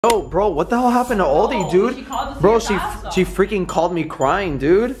Yo, bro, what the hell happened to Oldie, dude? Bro, she freaking called me crying,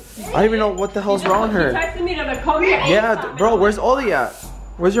 dude. I don't even know what the hell's wrong with her. Yeah, bro, where's Oldie at?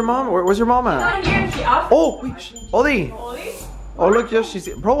 Where's your mom? Where's your mom at? Oh, wait, Oldie. Oh, look, yo, she's.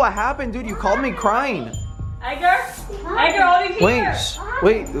 Bro, what happened, dude? You called me crying.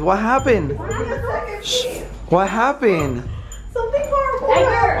 Wait, what happened? Shh, what happened? Something horrible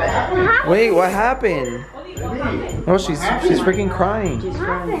happened. Wait, what happened? Oh, she's freaking crying.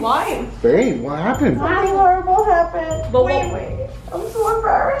 Why? Babe, what happened? Something horrible happened. Wait. I'm so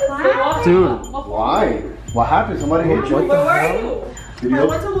embarrassed. Dude. Why? What happened? Somebody hit you? Where were you? I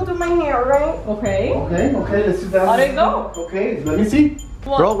went to go do my hair, right? Okay, let's sit down. How did it go? Okay, let me see.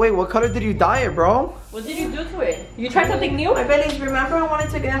 Bro, wait, what color did you dye it, bro? What did you do to it? You tried something new? Maibelys, remember I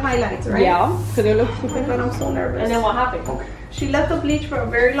wanted to get highlights, right? Yeah, because it looks super But I'm so nervous. And then what happened? Okay. She left the bleach for a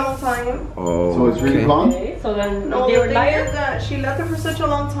very long time. Oh, so it's really blonde? Okay, so then No, they the were thing liars? is that she left it for such a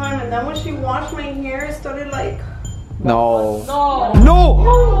long time, and then when she washed my hair, it started like... No. No.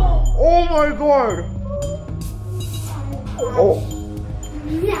 No! Oh my god! Oh.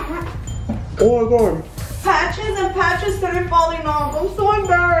 Oh my god. Patches and patches started falling off. I'm so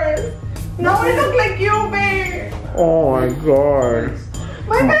embarrassed. Now I look like you, babe. Oh my god.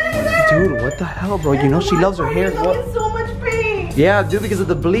 Maibelys, Dude, what the hell, bro? You know she loves her hair. I'm in so much pain. Yeah, dude, because of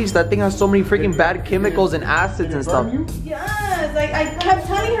the bleach. That thing has so many freaking bad chemicals and acids and stuff. Yes, I kept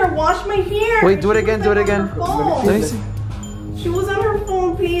telling her, wash my hair. Wait, do it again, do it again. Let me see. She was on her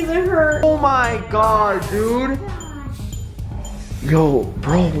phone, please, it hurt. Oh my god, dude. Yo,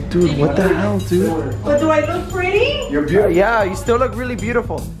 bro, dude, what the hell, dude? But do I look pretty? You're beautiful. Yeah, you still look really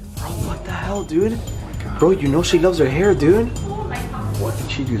beautiful. Bro, what the hell, dude? Bro, you know she loves her hair, dude. What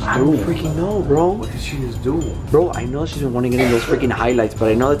did she just I do? don't freaking know, bro. What did she just do? Bro, I know she's been wanting to get those freaking highlights, but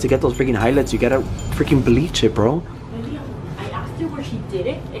I know that to get those freaking highlights, you gotta freaking bleach it, bro. I asked her where she did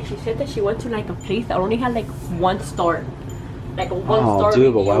it, and she said that she went to like a place that only had like 1 star. Like a 1 star. Oh,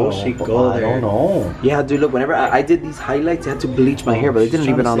 dude, but why would she go there? I don't know. Yeah, dude, look, whenever I did these highlights, I had to bleach my hair, but they didn't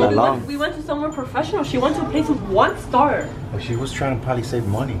leave it on that long. We went to somewhere professional. She went to a place with 1 star. But she was trying to probably save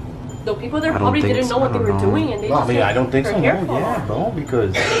money. The people there I don't probably think didn't so. know what I they don't were know. doing, and they No, I just mean, said I don't think her so. hair No, fell yeah, off. bro,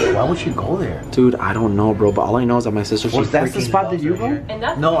 because why would she go there? Dude, I don't know, bro, but all I know is that my sister, she Was that the freaking spot that loves you her hair. go? And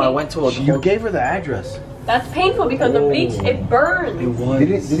that's No, I painful. went to a... You gave her the address. That's painful because the bleach, it burns. It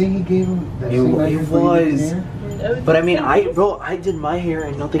was. Didn't he give him the same It address for you was. there? But I mean, I did my hair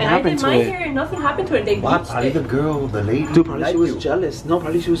and nothing And I happened did to my it. hair and nothing happened to it. They Wow, bleached probably the it. girl, the lady. Dude, probably she liked was you. jealous. No,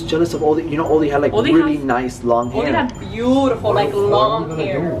 probably she was jealous of Oldie. You know, Oldie had like Oldie really has- nice long Oldie hair. had beautiful, like long What are we gonna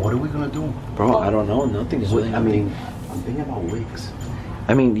hair. do? What are we gonna do? Bro, I don't know. Nothing is really. I mean, I'm thinking about wigs.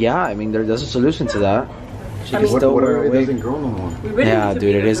 I mean, yeah. I mean, there's a solution to that. She can mean, still what wear if a it wig. doesn't grow no more? We really Yeah, need to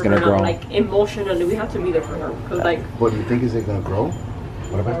dude, be it there is for gonna her grow. now. Like emotionally, we have to be there for her. Cause like, What do you think? Is it gonna grow?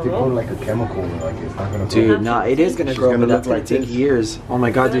 What about if they put like a chemical? Like it's not gonna grow. Dude, nah, it is gonna She's grow, gonna but that's look gonna like take this. years. Oh my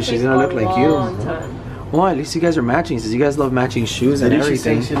god, dude, she's gonna look like you. Well, at least you guys are matching, since you guys love matching shoes and Didn't she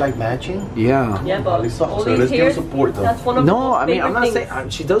say everything. she like matching? Yeah. yeah, but So all let's these give her hairs, support, though. that's one of No, the I mean, I'm not favorite saying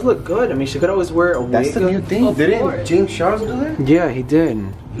she does look good. I mean, she could always wear a wig. That's the new thing. Of Didn't course. James Charles do that? Yeah, he did.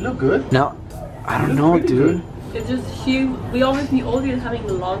 You look good. Now, I don't look know, really dude. good. It's just we always knew Oldie as having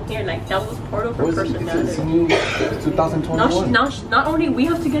long hair, like that was part of her What is it? personality. It's new. It's 2021. Now not only we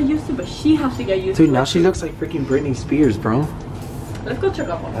have to get used to, but she has to get used to. Dude, now she looks like freaking Britney Spears, bro. Let's go check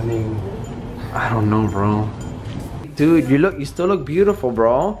up on her. I mean, I don't know, bro. Dude, you still look beautiful,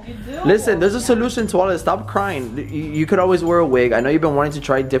 bro. You do. Listen, there's a solution to all this. Stop crying. You could always wear a wig. I know you've been wanting to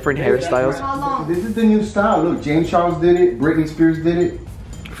try different hairstyles. How long? this is the new style. Look, James Charles did it. Britney Spears did it.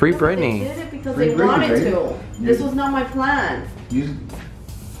 Free They Britney. did it because Free they Britney, wanted baby. to. This was not my plan. You,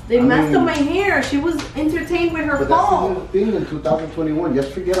 They I messed mean- up my hair. She was entertained with her but that's the phone. new thing in 2021.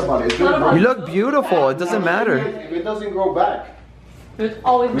 Just forget about it. It's Not gonna about- You grow. look beautiful. It doesn't matter. If it doesn't grow back, There's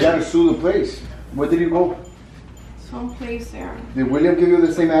always we gotta sue the place. Where did you go? Someplace there. Did William give you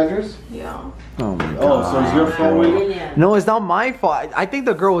the same address? Yeah. Oh my Oh, so it's your fault, William? Million. No, it's not my fault. I think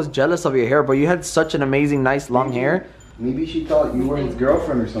the girl was jealous of your hair, but you had such an amazing, nice long hair. Maybe she thought you were his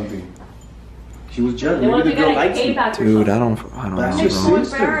girlfriend or something. She was jealous. They want Maybe to the girl get likes you. payback or Dude, I something. don't That's know, your bro. I'm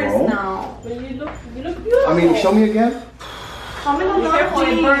sister, embarrassed bro. now. But you look beautiful. I mean, show me again. How many Be careful,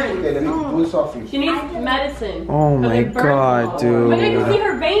 it burns. Okay, let me do it softly. She needs medicine. Oh Because my it burns. god, But you can see dude.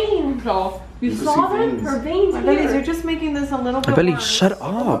 her veins, though. You You can saw see them? veins. Her veins Maibelys, you're here. just making this a little bit Maibelys, worse. shut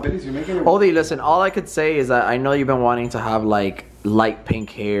Oh, up. Maibelys, you're making it. Oldie, listen, all I could say is that I know you've been wanting to have like light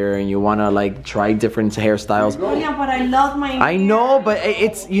pink hair and you want to like try different hairstyles. Oh yeah, but I love my I know, but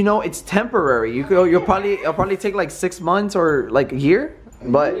it's, you know, it's temporary. It'll probably take like 6 months or like a year.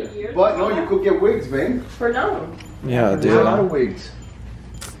 But But no, you could get wigs, man. For now. yeah, There's a lot dude. of wigs.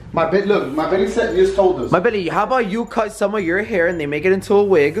 Look, Maibelys said just told us. Maibelys, how about you cut some of your hair and they make it into a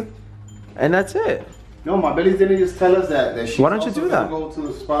wig, and that's it. No, Maibelys didn't just tell us that she. Why don't you do that? Go to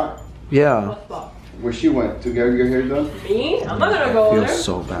the spot. Yeah. What spot? Where she went to get your hair done. Me? I'm not gonna go there. Feels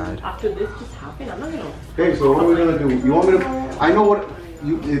so bad. After this just happened, I'm not gonna. Okay, so what are we gonna do? You want me to? I know what.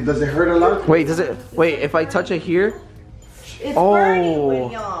 Does it hurt a lot? Wait, does it? Wait, if I touch it here? It's burning,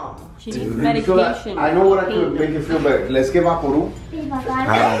 William. She needs Dude, medication. I know what I could make you feel better. Let's get Vaporu.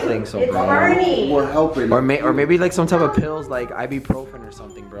 I don't think so, It's bro. burning. We're helping. Or maybe like some type of pills like ibuprofen or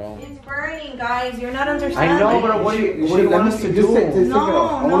something, bro. It's burning, guys. You're not understanding. I know, but what do you want us to do? Just take it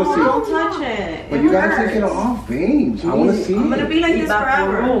off. I want to see. Don't touch it. But you gotta take it off, babe. I want to see. I'm gonna be like this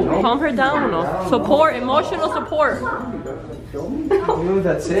forever. Calm her down, no? Support, emotional support. Dude,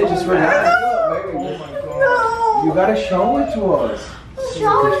 that's it. Just relax. No. You gotta show it to us.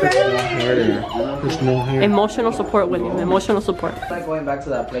 There's no hair. Emotional support, William. Emotional support. Like going back to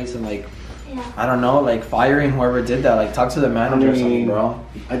that place and like, I don't know, like firing whoever did that. Like talk to the manager or something, bro.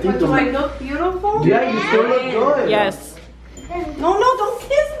 I think Do I look beautiful? Yeah, you still look good. Yes. No, don't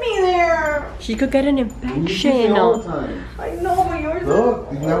kiss me there. She could get an You kiss me infection. all the time. I know, but yours.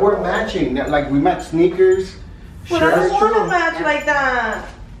 Look, now we're matching. Like we match sneakers. But I don't shirts. want to match like that.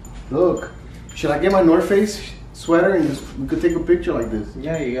 Look, should I get my North Face sweater and just we could take a picture like this?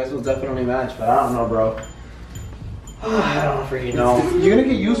 Yeah, you guys will definitely match, but I don't know, bro. I don't freaking know. You're gonna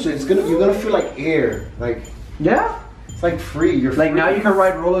get used to it. You're gonna feel like air. Like Yeah. it's like free. You're Like free. now you can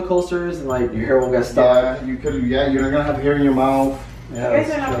ride roller coasters and like your hair won't get stuck. Yeah, you could. Yeah, you're not gonna have hair in your mouth. Yeah, You guys are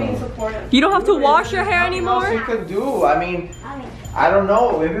that's not true. being supportive. You don't have to wash your hair What else we anymore. could do? I mean, I don't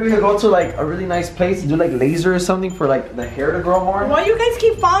know. Maybe we could go to like a really nice place and do like laser or something for like the hair to grow more. Why you guys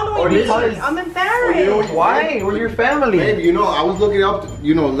keep following Or me? because- I'm embarrassed. you know what- Why? We're your family. Babe, you know, I was looking up.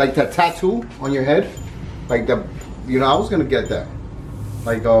 You know, like that tattoo on your head, like the. You know, I was gonna get that.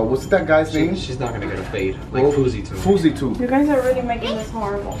 Like, what's that guy's name? She's not gonna get a fade. Like Oh, Foozy too. Foozy too. You guys are really making this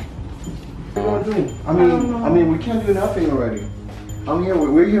horrible. What do I do? I mean, we can't do nothing already. I'm here.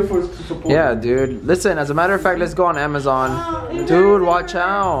 We're here for to support. Yeah, dude. Listen, as a matter of fact, let's go on Amazon. Dude, watch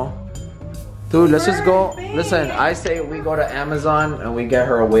out. Dude, let's just go. Listen, I say we go to Amazon and we get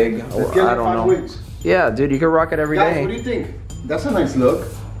her a wig. Let's Or, get I like don't 5 know. wigs. Yeah, dude, you can rock it every Guys, what do day. you think? That's a nice look.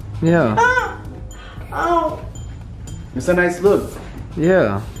 Yeah, Ah! Oh. It's a nice look.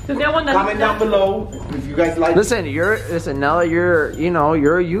 yeah. Cause that one Comment down below if you guys like. Listen, now that you're a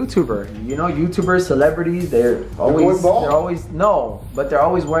YouTuber. You know, YouTubers, celebrities, they're always no, but they're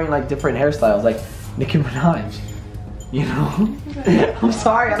always wearing like different hairstyles, like Nicki Minaj. You know? I'm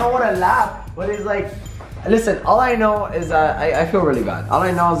sorry, I don't want to laugh, but it's like, listen, all I know is that I feel really bad. All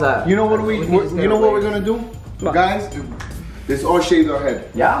I know is that You know what we're gonna do, guys? Let's all shave our head.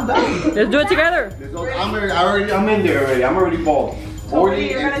 Yeah, I'm done. Let's do it together. I'm in there already. I'm already bald.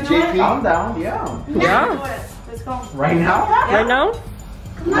 Orly you're and gonna do JP. I'm down. Yeah. Yeah. Let's go. Right now? Right now?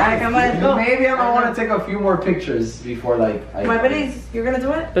 Maybe I might want to take a few more pictures before like. Maibelys, you're gonna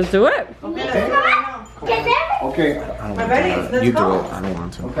do it? Let's do it. Okay, let's do it right now. Okay. Maibelys, let's You do go. it. I don't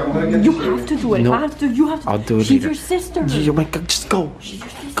want to. Okay, I'm gonna get You this have to do it. No. You have to. I'll do it She's later. your sister. Oh my God, just go.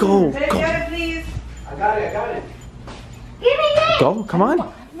 Go. Get Go. it, please. I got it. Go. Come on.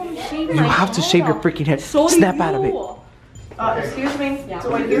 You have to shave your freaking head. So do Snap out of it. Excuse me.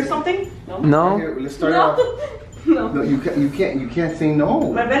 Do I hear something? No. Okay, let's start it off. No, you can't say no.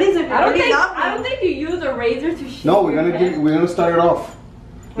 Maibelys, if you I don't really think. love me. I don't think you use a razor to shave. No, we're gonna start it off.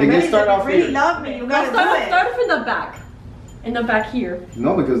 They Maibelys, can start if off you really here. love me, you gotta Start do it. off in the back. In the back here.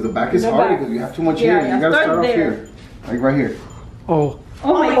 No, because the back is The hard back. because you have too much Yeah, hair. yeah, You gotta start start off there. here, like right here. Oh.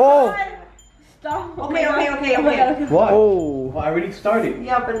 Oh my Oh. God. Stop. Okay. Oh my God. What? Oh. I already started.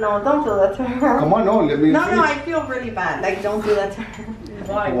 Yeah, but no, don't do that to her. Come on, no, let me. No, finish. I feel really bad. Like, don't do that to her.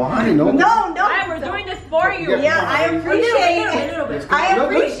 Why? Why? No. No, Why? We're doing this for you. Yeah. Yeah, I appreciate it. I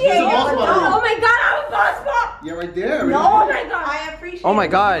Look, appreciate there's a it, bald but spot. no. Oh my God, I have a bald spot. Yeah, right there. No, Oh my God. I appreciate Oh my it.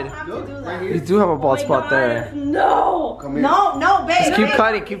 but God. You don't have to Look, do right that. here. You do have a bald Oh my spot God. there. No. Come here. No, babe. Just keep babe.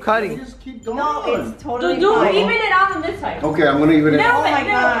 cutting. Keep cutting. Just keep going. No, it's totally Do fine. even it out on this side. Okay, I'm gonna even it. No. Oh my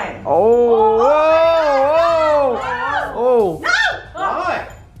God. Oh. Oh. Oh. Why?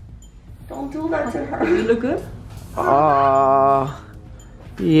 Don't do that to her. You look good.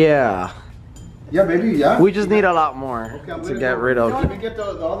 Yeah. Yeah, baby. Yeah. We just need a lot more Okay, I'm to gonna get go. rid Let of. me get the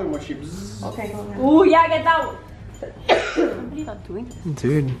other one. She. Bzzz. Okay, go ahead. Ooh, yeah, get that one. What are you not doing?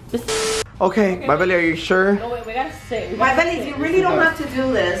 Dude. Just, Okay, Maibelys, are you sure? no, wait, we gotta sing. Maibelys, you really don't have to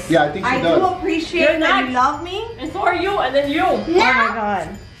do this. Yeah, I think she I does. do appreciate You're that you next. love me. And so are you, and then you. Oh my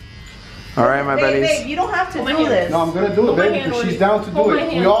God. All right, my Babe, bellies. you don't have to do this. No, I'm gonna do it, baby, because she's down to do it.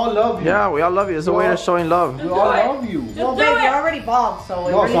 We all love you. Yeah, we all love you. It's a way of showing love. We all love you. Well, babe, you're already bald, so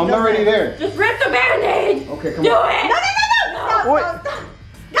it No, really so I'm doesn't. already there. Just rip the band-aid. Okay, come Do on. it. No, no, no, no! Stop, Wait. stop, stop.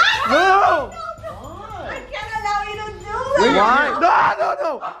 Guys, No! I can't allow you to do that! Why? No, no,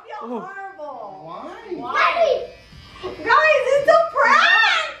 no! I feel horrible. Why? Guys, it's a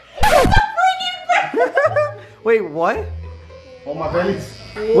prank! It's a freaking prank! Wait, what? Oh, my belly's.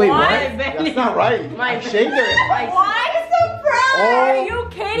 Wait, what? That's not right. I shaved her. Why is it a prank? Are you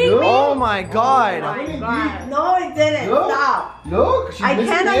kidding me? Oh my god. No, it didn't. Look. Stop. Look, she's I missing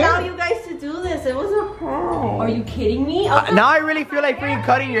can't hair. allow you guys to do this. It was a prank. Are you kidding me? Now I really feel like freaking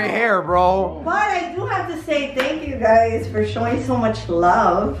cutting your hair, bro. But I do have to say thank you guys for showing so much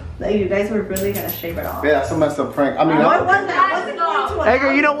love that you guys were really gonna shave it off. Yeah, that's a messed up prank. I mean, No, I it wasn't. I wasn't going to allow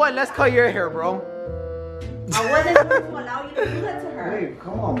Edgar, you know what? Let's cut your hair, bro. I wasn't going to allow you to do that to her. Hey,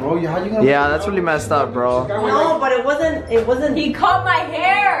 come on, bro. How you gonna? Yeah, that's really messed up, bro. No, but it wasn't. It wasn't. He cut my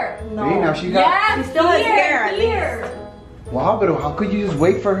hair. No. Hey, now she got. Yeah, She still has hair, at here. Wow, but how could you just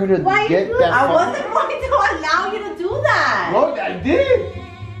wait for her to Why get you- that? I far? wasn't going to allow you to do that. Bro, I did.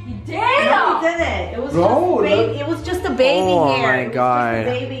 He did. No, you didn't. It was Bro, just baby. look. It was just a baby Oh hair. my It was God. just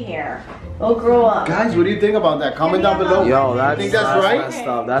a baby hair. Don't grow up. Guys, what do you think about that? Comment down below. Yo, You that's, think that's right? messed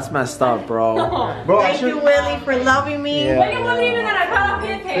up. That's messed up, bro. Bro, I Thank you, should. Willy, for loving me. Yeah. But you wasn't even gonna cut off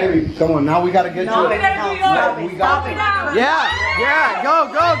his hair. Baby, come on. Now we gotta get No, you. we baby, gotta no, do yours. stop We it. got Stop it. it. Now. Yeah,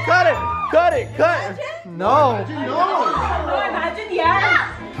 go, cut it. Cut it, cut. No. Oh, imagine,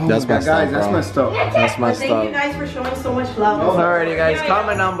 yeah. Oh That's my God, messed up, guys, that's bro. messed up. That's messed Thank you up. guys for showing so much love. Alrighty, guys,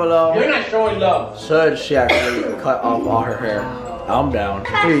 comment down below. You're not showing love. Should she actually cut off all her hair? I'm down.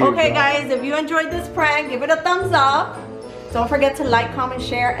 Here you Okay, go. guys, if you enjoyed this prank, give it a thumbs up. Don't forget to like, comment,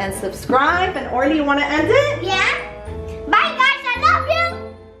 share, and subscribe. And Orly, you want to end it? Yeah.